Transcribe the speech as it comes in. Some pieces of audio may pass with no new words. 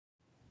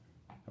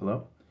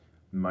Hello,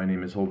 my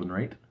name is Holden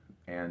Wright,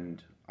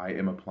 and I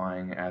am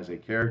applying as a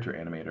character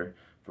animator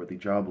for the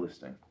job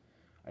listing.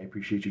 I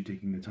appreciate you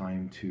taking the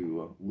time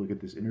to look at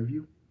this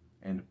interview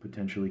and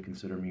potentially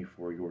consider me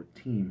for your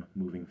team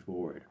moving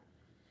forward.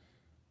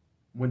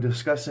 When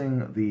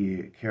discussing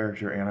the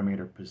character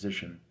animator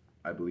position,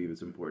 I believe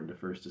it's important to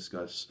first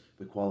discuss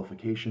the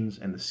qualifications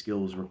and the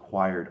skills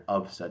required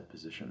of said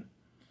position.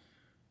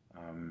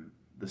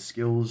 The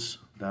skills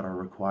that are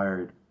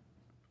required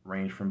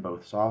range from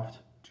both soft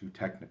to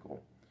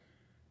technical.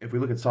 If we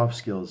look at soft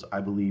skills,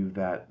 I believe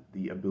that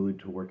the ability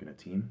to work in a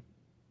team,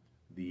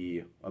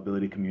 the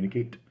ability to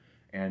communicate,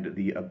 and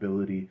the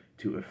ability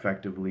to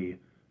effectively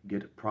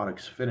get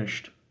products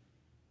finished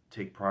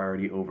take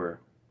priority over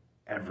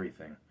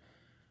everything.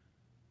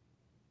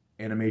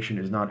 Animation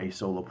is not a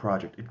solo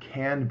project. It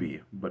can be,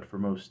 but for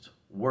most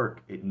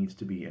work, it needs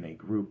to be in a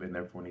group and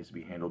therefore needs to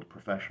be handled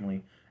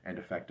professionally and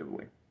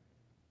effectively.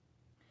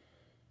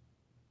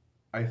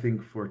 I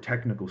think for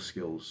technical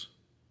skills,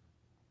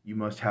 you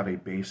must have a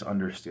base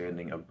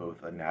understanding of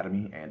both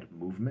anatomy and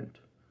movement,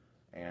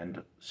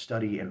 and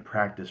study and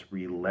practice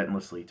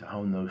relentlessly to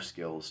hone those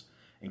skills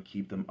and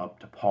keep them up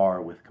to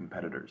par with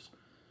competitors.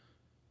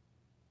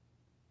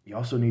 You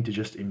also need to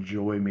just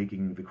enjoy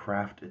making the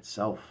craft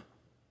itself.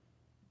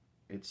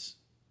 It's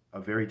a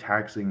very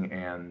taxing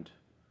and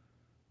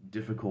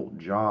difficult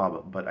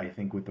job, but I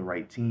think with the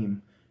right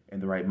team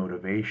and the right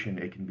motivation,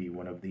 it can be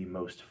one of the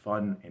most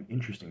fun and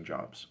interesting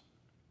jobs.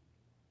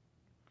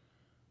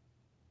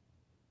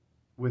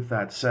 With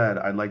that said,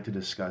 I'd like to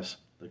discuss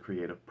the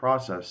creative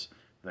process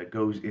that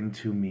goes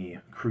into me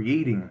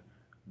creating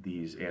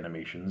these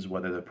animations,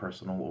 whether they're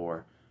personal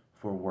or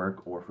for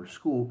work or for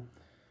school.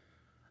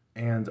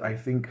 And I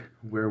think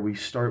where we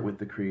start with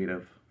the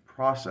creative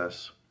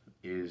process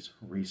is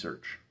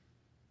research.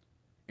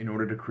 In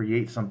order to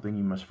create something,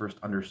 you must first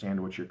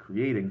understand what you're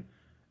creating,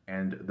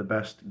 and the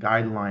best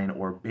guideline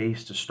or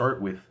base to start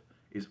with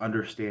is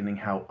understanding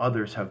how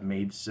others have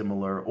made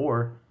similar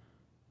or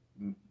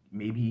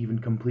maybe even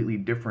completely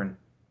different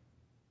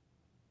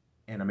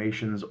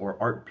animations or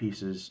art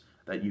pieces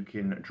that you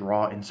can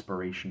draw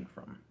inspiration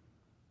from.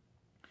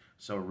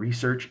 So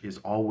research is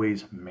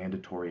always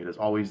mandatory. It is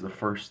always the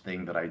first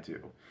thing that I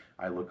do.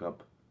 I look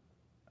up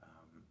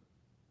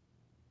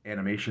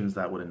animations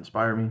that would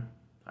inspire me.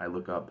 I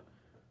look up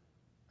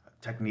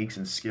techniques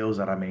and skills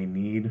that I may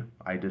need.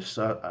 I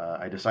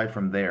decide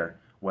from there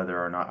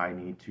whether or not I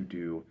need to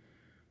do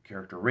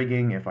character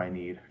rigging, if I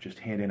need just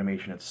hand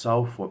animation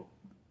itself, what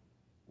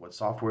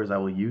softwares I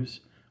will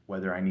use,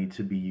 whether I need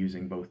to be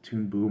using both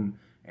Toon Boom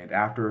and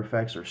After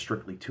Effects or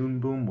strictly Toon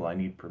Boom. Will I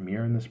need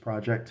Premiere in this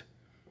project?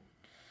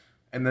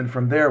 And then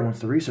from there, once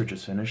the research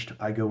is finished,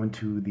 I go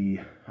into the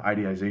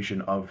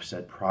ideation of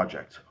said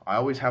project. I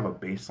always have a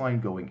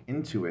baseline going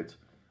into it.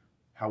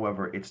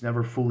 However, it's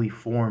never fully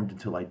formed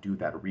until I do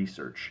that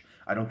research.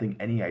 I don't think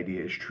any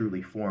idea is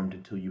truly formed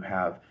until you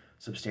have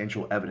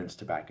substantial evidence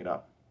to back it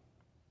up.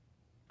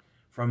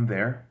 From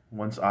there,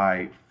 once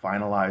I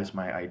finalize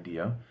my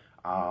idea,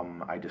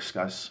 I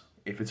discuss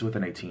if it's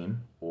within a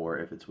team or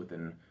if it's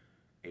within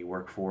a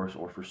workforce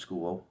or for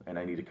school and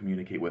I need to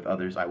communicate with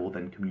others. I will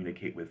then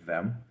communicate with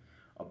them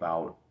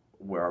about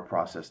where our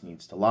process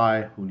needs to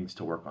lie, who needs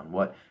to work on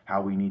what,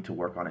 how we need to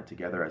work on it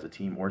together as a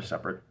team or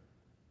separate.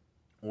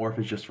 Or if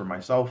it's just for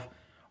myself,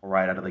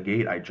 right out of the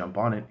gate, I jump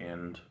on it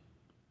and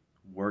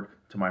work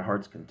to my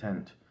heart's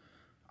content.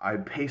 I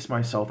pace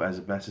myself as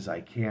best as I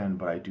can,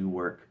 but I do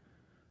work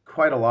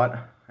quite a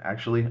lot.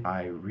 Actually,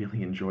 I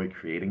really enjoy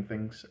creating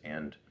things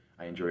and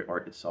I enjoy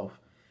art itself.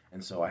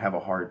 And so I have a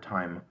hard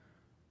time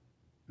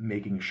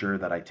making sure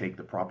that I take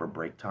the proper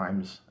break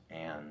times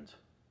and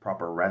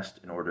proper rest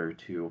in order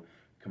to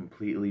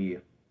completely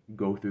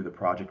go through the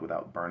project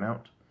without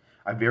burnout.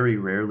 I very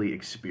rarely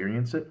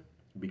experience it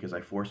because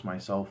I force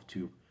myself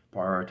to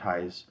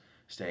prioritize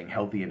staying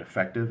healthy and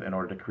effective in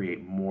order to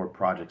create more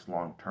projects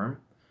long term.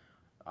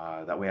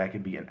 That way I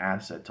can be an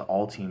asset to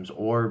all teams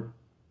or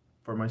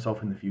for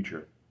myself in the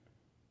future.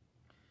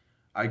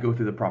 I go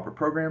through the proper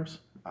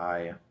programs.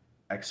 I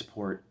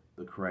export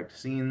the correct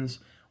scenes,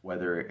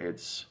 whether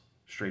it's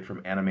straight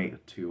from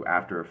Animate to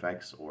After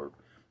Effects or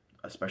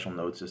a special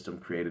node system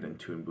created in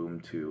Toon Boom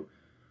to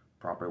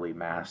properly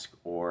mask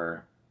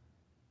or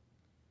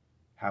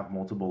have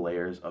multiple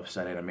layers of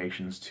set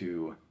animations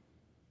to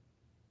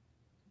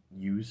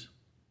use.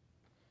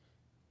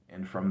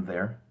 And from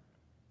there,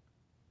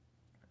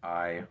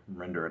 I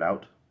render it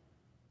out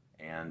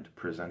and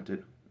present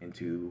it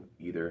into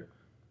either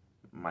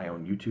my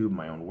own YouTube,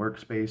 my own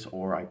workspace,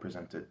 or I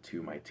present it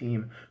to my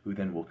team, who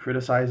then will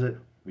criticize it.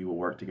 We will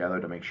work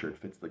together to make sure it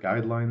fits the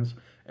guidelines,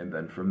 and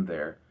then from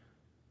there,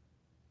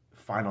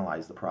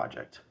 finalize the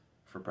project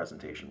for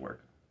presentation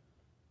work.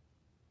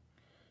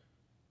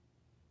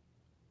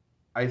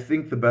 I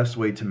think the best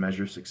way to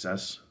measure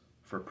success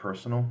for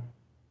personal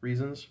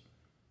reasons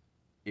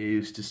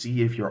is to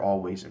see if you're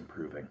always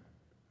improving.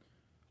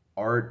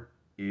 Art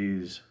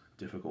is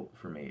difficult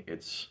for me.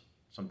 It's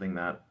something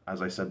that,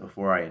 as I said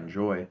before, I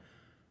enjoy,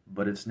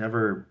 but it's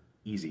never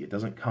easy. It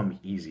doesn't come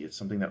easy. It's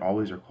something that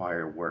always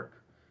requires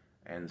work.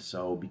 And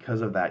so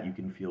because of that, you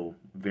can feel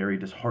very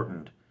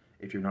disheartened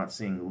if you're not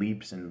seeing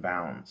leaps and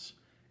bounds,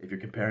 if you're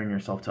comparing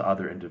yourself to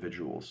other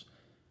individuals.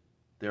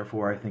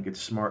 Therefore, I think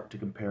it's smart to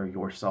compare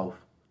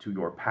yourself to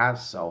your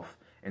past self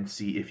and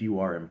see if you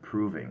are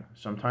improving.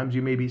 Sometimes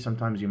you may be,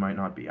 sometimes you might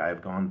not be. I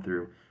have gone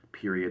through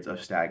periods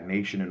of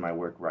stagnation in my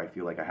work where I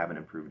feel like I haven't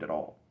improved at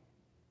all.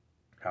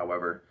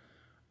 However,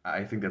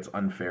 I think that's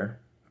unfair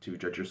to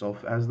judge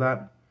yourself as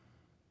that,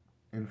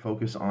 and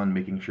focus on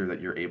making sure that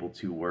you're able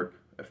to work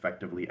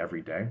effectively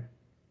every day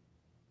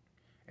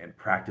and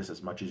practice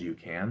as much as you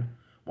can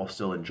while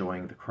still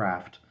enjoying the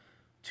craft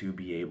to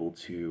be able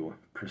to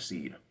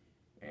proceed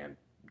and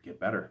get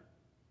better.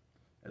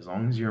 As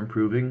long as you're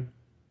improving,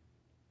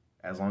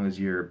 as long as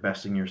you're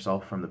besting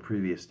yourself from the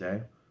previous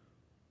day,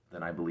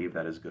 then I believe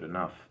that is good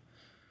enough.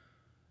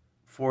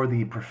 For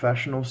the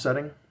professional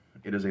setting,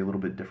 it is a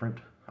little bit different.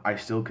 I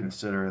still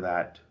consider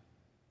that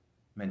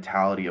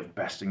mentality of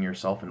besting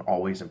yourself and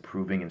always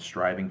improving and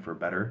striving for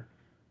better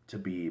to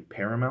be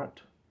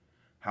paramount.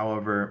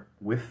 However,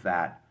 with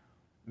that,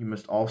 you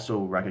must also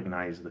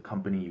recognize the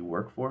company you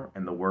work for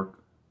and the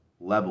work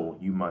level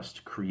you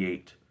must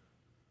create.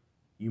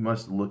 You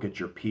must look at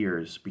your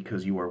peers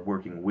because you are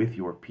working with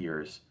your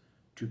peers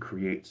to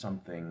create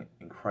something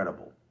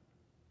incredible.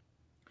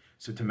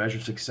 So to measure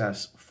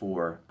success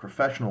for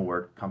professional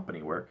work,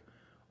 company work,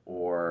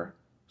 or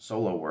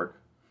solo work,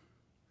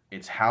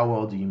 it's how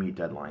well do you meet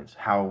deadlines?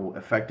 How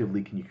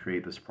effectively can you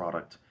create this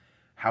product?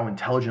 How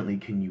intelligently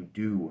can you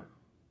do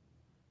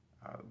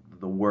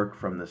the work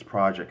from this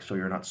project so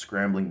you're not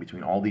scrambling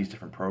between all these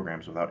different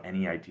programs without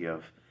any idea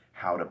of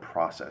how to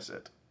process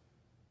it?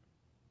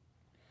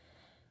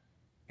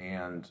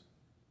 And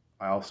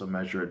I also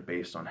measure it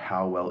based on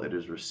how well it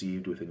is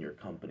received within your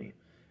company.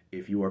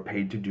 If you are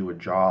paid to do a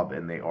job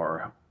and they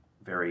are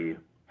very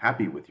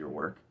happy with your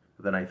work,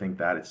 then I think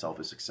that itself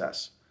is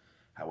success.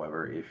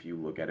 However, if you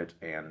look at it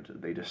and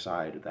they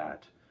decide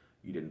that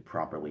you didn't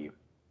properly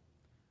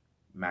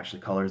match the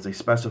colors they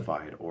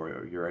specified,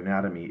 or your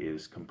anatomy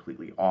is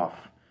completely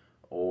off,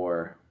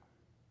 or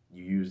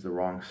you use the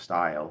wrong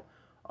style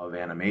of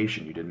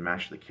animation, you didn't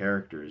match the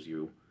characters,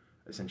 you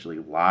essentially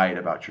lied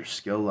about your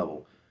skill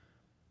level,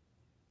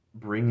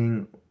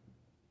 bringing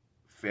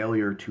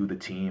failure to the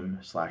team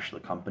 / the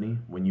company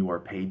when you are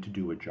paid to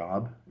do a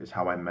job is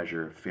how I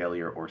measure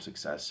failure or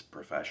success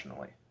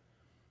professionally.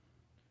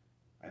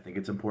 I think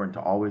it's important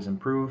to always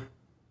improve,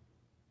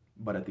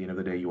 but at the end of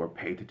the day, you are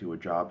paid to do a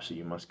job, so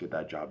you must get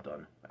that job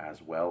done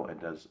as well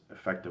and as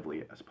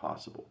effectively as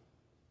possible.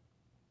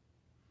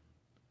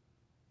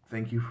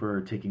 Thank you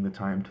for taking the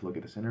time to look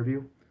at this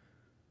interview.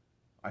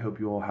 I hope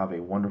you all have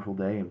a wonderful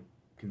day and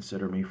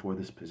consider me for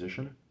this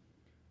position.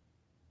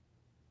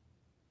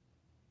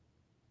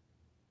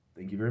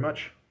 Thank you very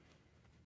much.